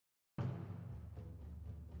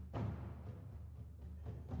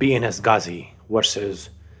PNS Ghazi versus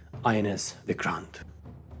INS Vikrant.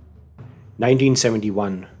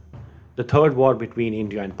 1971. The third war between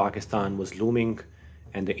India and Pakistan was looming,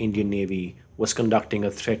 and the Indian Navy was conducting a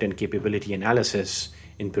threat and capability analysis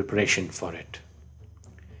in preparation for it.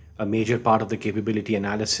 A major part of the capability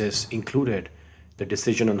analysis included the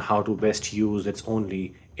decision on how to best use its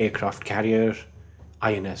only aircraft carrier,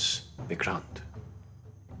 INS Vikrant.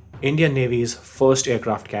 Indian Navy's first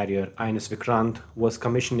aircraft carrier, INS Vikrant, was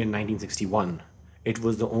commissioned in 1961. It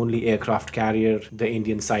was the only aircraft carrier the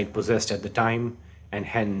Indian side possessed at the time, and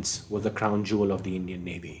hence was the crown jewel of the Indian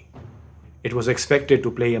Navy. It was expected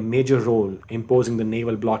to play a major role imposing the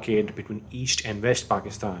naval blockade between East and West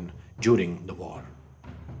Pakistan during the war.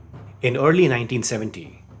 In early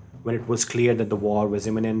 1970, when it was clear that the war was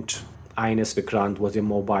imminent, INS Vikrant was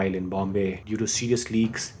immobile in Bombay due to serious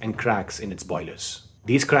leaks and cracks in its boilers.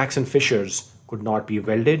 These cracks and fissures could not be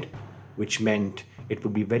welded, which meant it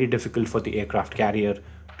would be very difficult for the aircraft carrier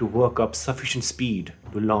to work up sufficient speed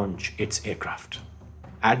to launch its aircraft.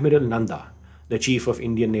 Admiral Nanda, the chief of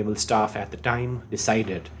Indian Naval Staff at the time,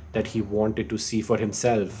 decided that he wanted to see for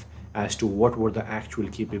himself as to what were the actual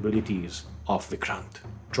capabilities of Vikrant.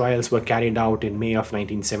 Trials were carried out in May of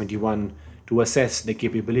 1971 to assess the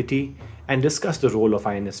capability and discuss the role of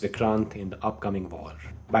INS Vikrant in the upcoming war.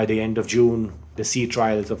 By the end of June, the sea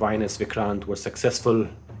trials of INS Vikrant were successful.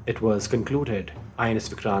 It was concluded INS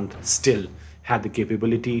Vikrant still had the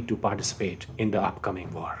capability to participate in the upcoming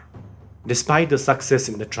war. Despite the success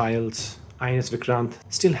in the trials, INS Vikrant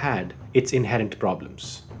still had its inherent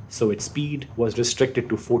problems, so its speed was restricted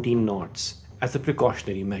to 14 knots as a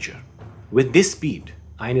precautionary measure. With this speed,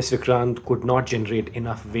 INS Vikrant could not generate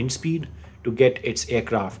enough wind speed to get its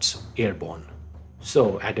aircrafts airborne.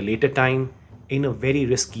 So, at a later time, in a very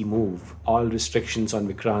risky move, all restrictions on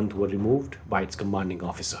Vikrant were removed by its commanding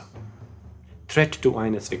officer. Threat to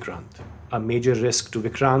INS Vikrant. A major risk to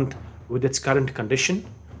Vikrant with its current condition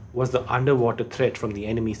was the underwater threat from the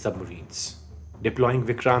enemy submarines. Deploying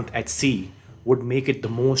Vikrant at sea would make it the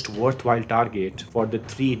most worthwhile target for the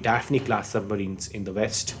 3 Daphne-class submarines in the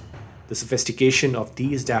West. The sophistication of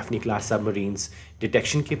these Daphne-class submarines'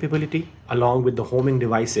 detection capability, along with the homing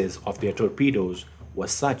devices of their torpedoes,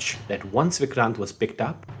 was such that once Vikrant was picked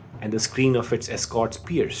up and the screen of its escorts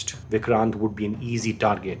pierced, Vikrant would be an easy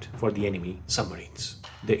target for the enemy submarines.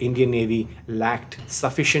 The Indian Navy lacked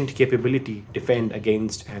sufficient capability to defend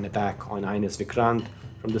against an attack on INS Vikrant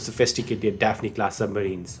from the sophisticated Daphne-class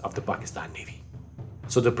submarines of the Pakistan Navy.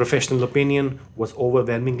 So the professional opinion was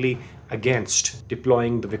overwhelmingly against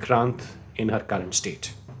deploying the Vikrant in her current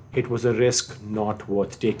state. It was a risk not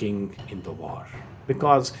worth taking in the war.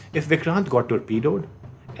 Because if Vikrant got torpedoed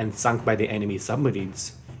and sunk by the enemy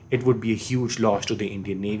submarines, it would be a huge loss to the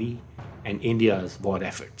Indian Navy and India's war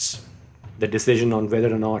efforts. The decision on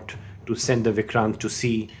whether or not to send the Vikrant to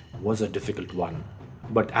sea was a difficult one,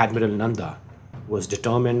 but Admiral Nanda was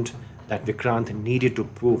determined that Vikrant needed to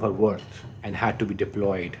prove her worth and had to be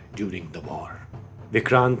deployed during the war.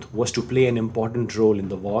 Vikrant was to play an important role in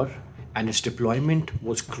the war, and its deployment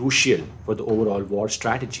was crucial for the overall war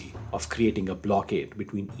strategy of creating a blockade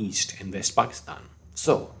between East and West Pakistan.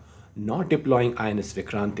 So, not deploying INS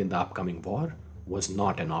Vikrant in the upcoming war was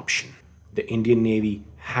not an option. The Indian Navy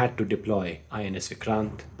had to deploy INS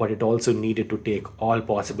Vikrant, but it also needed to take all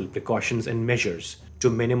possible precautions and measures to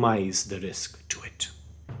minimize the risk to it.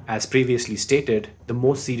 As previously stated, the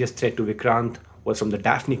most serious threat to Vikrant was from the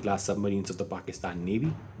Daphne-class submarines of the Pakistan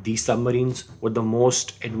Navy. These submarines were the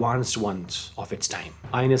most advanced ones of its time.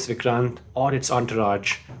 INS Vikrant or its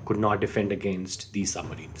entourage could not defend against these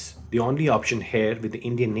submarines. The only option here with the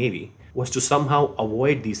Indian Navy was to somehow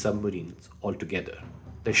avoid these submarines altogether.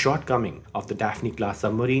 The shortcoming of the Daphne-class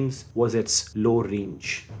submarines was its low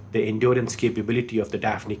range. The endurance capability of the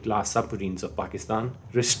Daphne-class submarines of Pakistan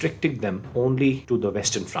restricted them only to the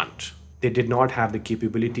Western Front. They did not have the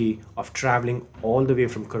capability of traveling all the way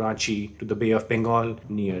from Karachi to the Bay of Bengal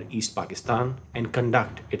near East Pakistan and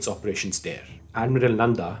conduct its operations there. Admiral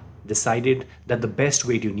Nanda decided that the best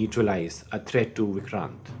way to neutralize a threat to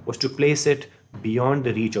Vikrant was to place it beyond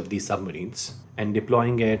the reach of these submarines and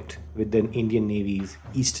deploying it with the Indian Navy's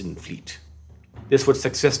Eastern Fleet. This would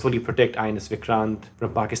successfully protect INS Vikrant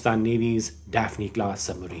from Pakistan Navy's Daphne-class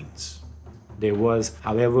submarines. There was,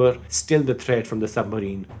 however, still the threat from the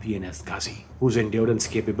submarine PNS Ghazi, whose endurance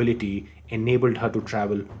capability enabled her to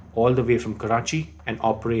travel all the way from Karachi and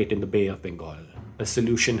operate in the Bay of Bengal. A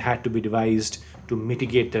solution had to be devised to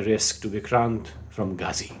mitigate the risk to Vikrant from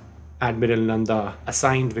Ghazi. Admiral Nanda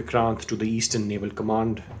assigned Vikrant to the Eastern Naval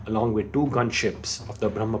Command along with 2 gunships of the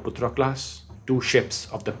Brahmaputra class, 2 ships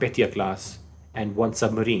of the Petia class, and 1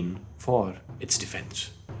 submarine for its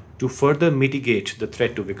defense. To further mitigate the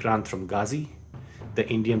threat to Vikrant from Ghazi, the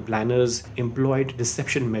Indian planners employed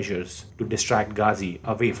deception measures to distract Ghazi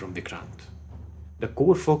away from Vikrant. The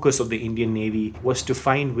core focus of the Indian Navy was to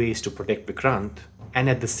find ways to protect Vikrant and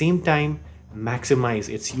at the same time maximize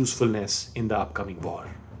its usefulness in the upcoming war.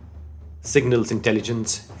 Signals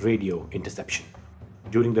intelligence, radio interception.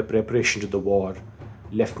 During the preparation to the war,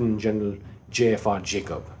 Lieutenant General J.F.R.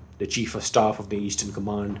 Jacob, the Chief of Staff of the Eastern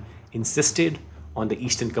Command, insisted on the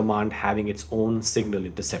Eastern Command having its own signal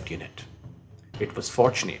intercept unit. It was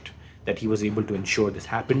fortunate that he was able to ensure this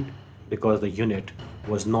happened because the unit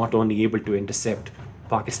was not only able to intercept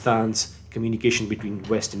Pakistan's communication between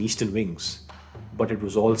West and Eastern wings, but it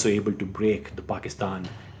was also able to break the Pakistan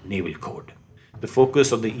Naval Code. The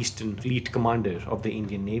focus of the Eastern Fleet Commander of the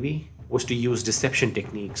Indian Navy was to use deception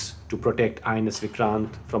techniques to protect INS Vikrant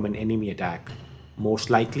from an enemy attack, most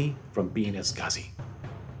likely from PNS Ghazi.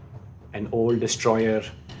 An old destroyer,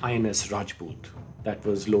 INS Rajput, that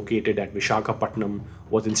was located at Vishakhapatnam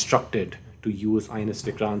was instructed to use INS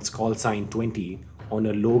Vikrant's call sign 20 on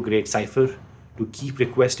a low-grade cipher to keep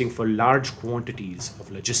requesting for large quantities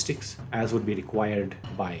of logistics as would be required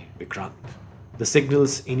by Vikrant. The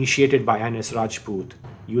signals initiated by INS Rajput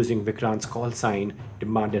using Vikrant's call sign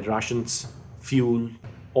demanded rations, fuel,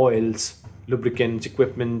 oils, lubricants,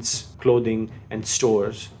 equipments, clothing, and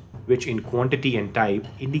stores, which in quantity and type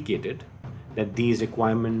indicated that these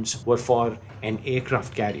requirements were for an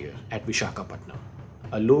aircraft carrier at Vishakhapatnam.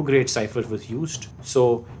 A low-grade cipher was used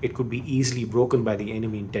so it could be easily broken by the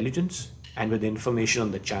enemy intelligence and with information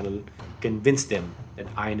on the channel convince them that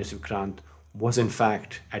INS Vikrant was in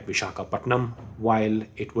fact at Vishakhapatnam while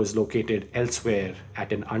it was located elsewhere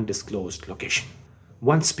at an undisclosed location.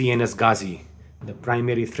 Once PNS Ghazi, the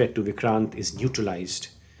primary threat to Vikrant, is neutralized,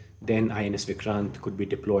 then INS Vikrant could be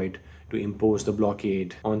deployed to impose the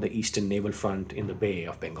blockade on the Eastern Naval Front in the Bay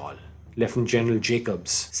of Bengal. Lieutenant General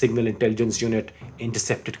Jacob's Signal Intelligence Unit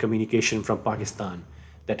intercepted communication from Pakistan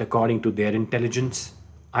that according to their intelligence,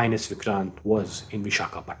 INS Vikrant was in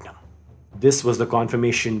Vishakhapatnam. This was the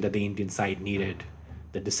confirmation that the Indian side needed.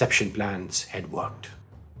 The deception plans had worked.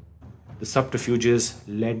 The subterfuges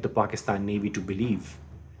led the Pakistan Navy to believe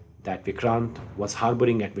that Vikrant was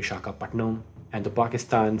harboring at Vishakhapatnam and the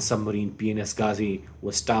Pakistan submarine PNS Ghazi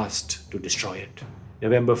was tasked to destroy it.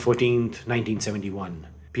 November 14, 1971,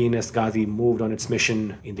 PNS Ghazi moved on its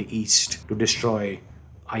mission in the east to destroy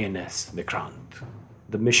INS Vikrant.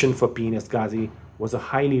 The mission for PNS Ghazi was a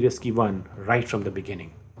highly risky one right from the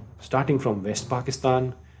beginning. Starting from West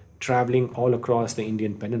Pakistan, traveling all across the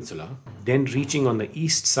Indian peninsula, then reaching on the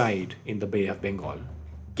east side in the Bay of Bengal,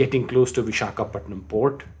 getting close to Vishakhapatnam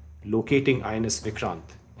port, locating INS Vikrant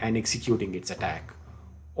and executing its attack,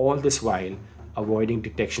 all this while avoiding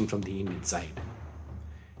detection from the Indian side.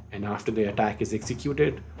 And after the attack is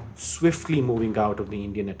executed, swiftly moving out of the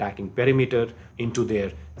Indian attacking perimeter into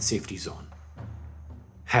their safety zone.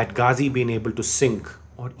 Had Ghazi been able to sink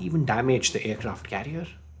or even damage the aircraft carrier,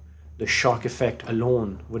 the shock effect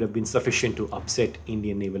alone would have been sufficient to upset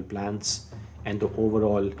Indian naval plans and the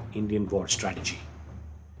overall Indian war strategy.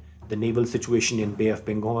 The naval situation in Bay of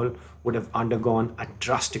Bengal would have undergone a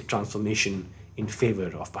drastic transformation in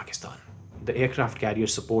favor of Pakistan. The aircraft carrier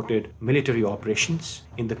supported military operations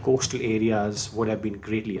in the coastal areas would have been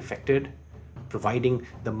greatly affected, providing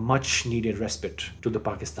the much needed respite to the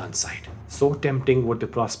Pakistan side. So tempting were the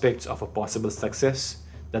prospects of a possible success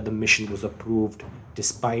that the mission was approved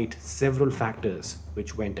despite several factors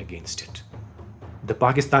which went against it. The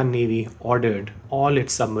Pakistan Navy ordered all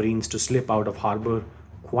its submarines to slip out of harbor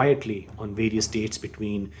quietly on various dates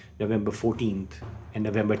between November 14th and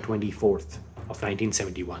November 24th of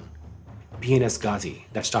 1971. PNS Ghazi,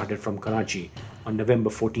 that started from Karachi on November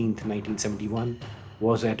 14th, 1971,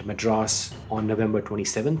 was at Madras on November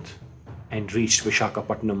 27th and reached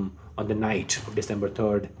Vishakhapatnam on the night of December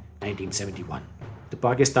 3rd, 1971. The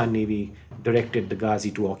Pakistan Navy directed the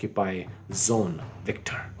Ghazi to occupy Zone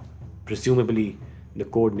Victor, presumably the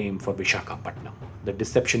code name for Vishakhapatnam. The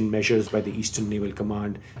deception measures by the Eastern Naval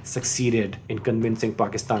Command succeeded in convincing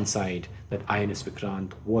Pakistan side that INS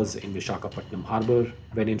Vikrant was in Vishakhapatnam harbor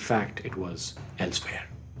when in fact it was elsewhere.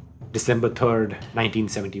 December 3rd,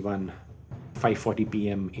 1971, 5:40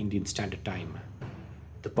 p.m. Indian Standard Time.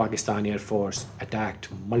 The Pakistan Air Force attacked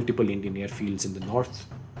multiple Indian airfields in the north.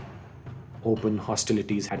 Open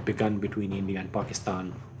hostilities had begun between India and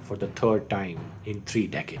Pakistan for the third time in 3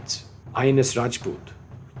 decades. INS Rajput,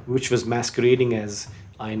 which was masquerading as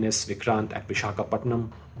INS Vikrant at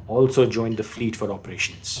Vishakhapatnam, also joined the fleet for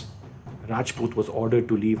operations. Rajput was ordered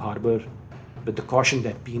to leave harbor with the caution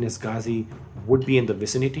that PNS Ghazi would be in the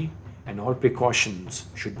vicinity and all precautions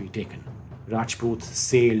should be taken. Rajputs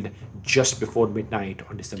sailed just before midnight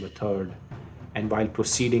on December 3rd, and while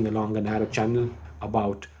proceeding along a narrow channel,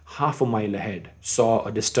 about half a mile ahead, saw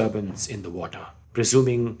a disturbance in the water.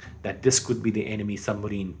 Presuming that this could be the enemy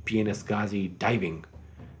submarine PNS Ghazi diving,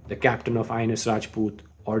 the captain of INS Rajput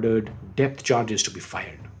ordered depth charges to be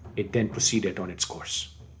fired. It then proceeded on its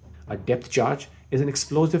course. A depth charge is an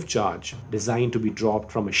explosive charge designed to be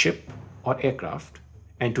dropped from a ship or aircraft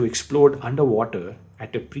and to explode underwater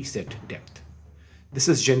at a preset depth. This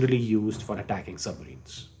is generally used for attacking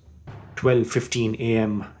submarines. 12:15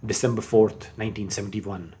 a.m. December 4th,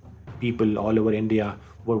 1971. People all over India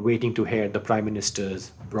were waiting to hear the Prime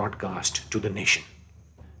Minister's broadcast to the nation.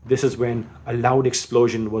 This is when a loud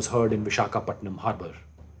explosion was heard in Visakhapatnam harbor.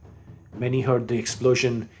 Many heard the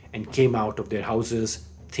explosion and came out of their houses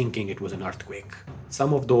thinking it was an earthquake.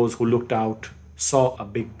 Some of those who looked out saw a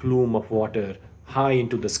big plume of water high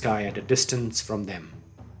into the sky at a distance from them.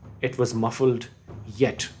 It was muffled,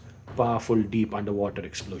 yet powerful deep underwater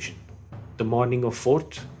explosion. The morning of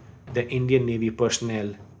 4th, the Indian Navy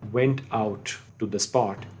personnel went out to the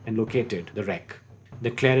spot and located the wreck.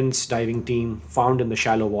 The Clarence diving team found in the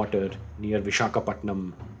shallow water near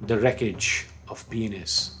Visakhapatnam the wreckage of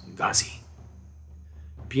PNS Ghazi.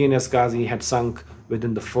 PNS Ghazi had sunk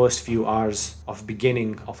within the first few hours of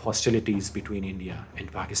beginning of hostilities between India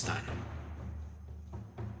and Pakistan.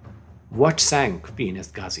 What sank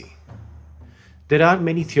PNS Ghazi? There are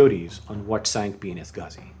many theories on what sank PNS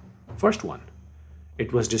Ghazi. First one,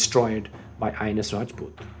 it was destroyed by INS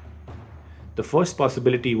Rajput. The first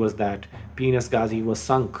possibility was that PNS Ghazi was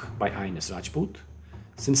sunk by INS Rajput,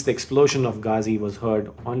 since the explosion of Ghazi was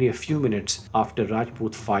heard only a few minutes after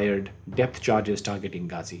Rajput fired depth charges targeting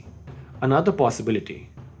Ghazi. Another possibility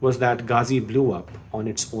was that Ghazi blew up on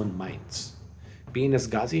its own mines. PNS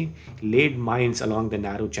Ghazi laid mines along the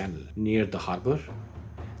narrow channel near the harbor.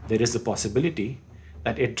 There is a possibility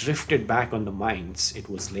that it drifted back on the mines it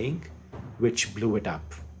was laying, which blew it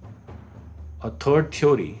up. A third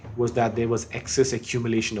theory was that there was excess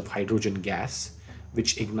accumulation of hydrogen gas,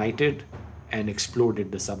 which ignited and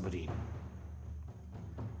exploded the submarine.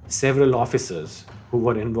 Several officers who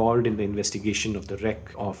were involved in the investigation of the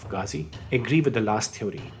wreck of Ghazi agree with the last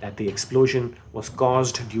theory that the explosion was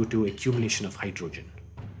caused due to accumulation of hydrogen.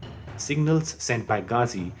 Signals sent by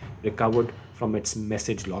Ghazi, recovered from its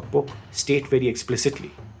message logbook, state very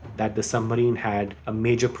explicitly that the submarine had a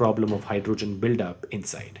major problem of hydrogen buildup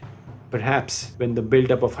inside. Perhaps when the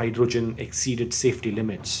buildup of hydrogen exceeded safety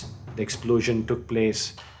limits, the explosion took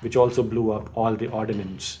place, which also blew up all the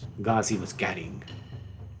ordnance Ghazi was carrying.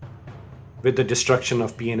 With the destruction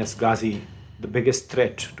of PNS Ghazi, the biggest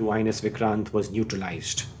threat to INS Vikrant was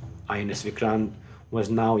neutralized. INS Vikrant was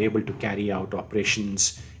now able to carry out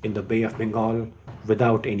operations in the Bay of Bengal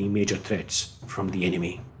without any major threats from the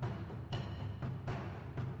enemy.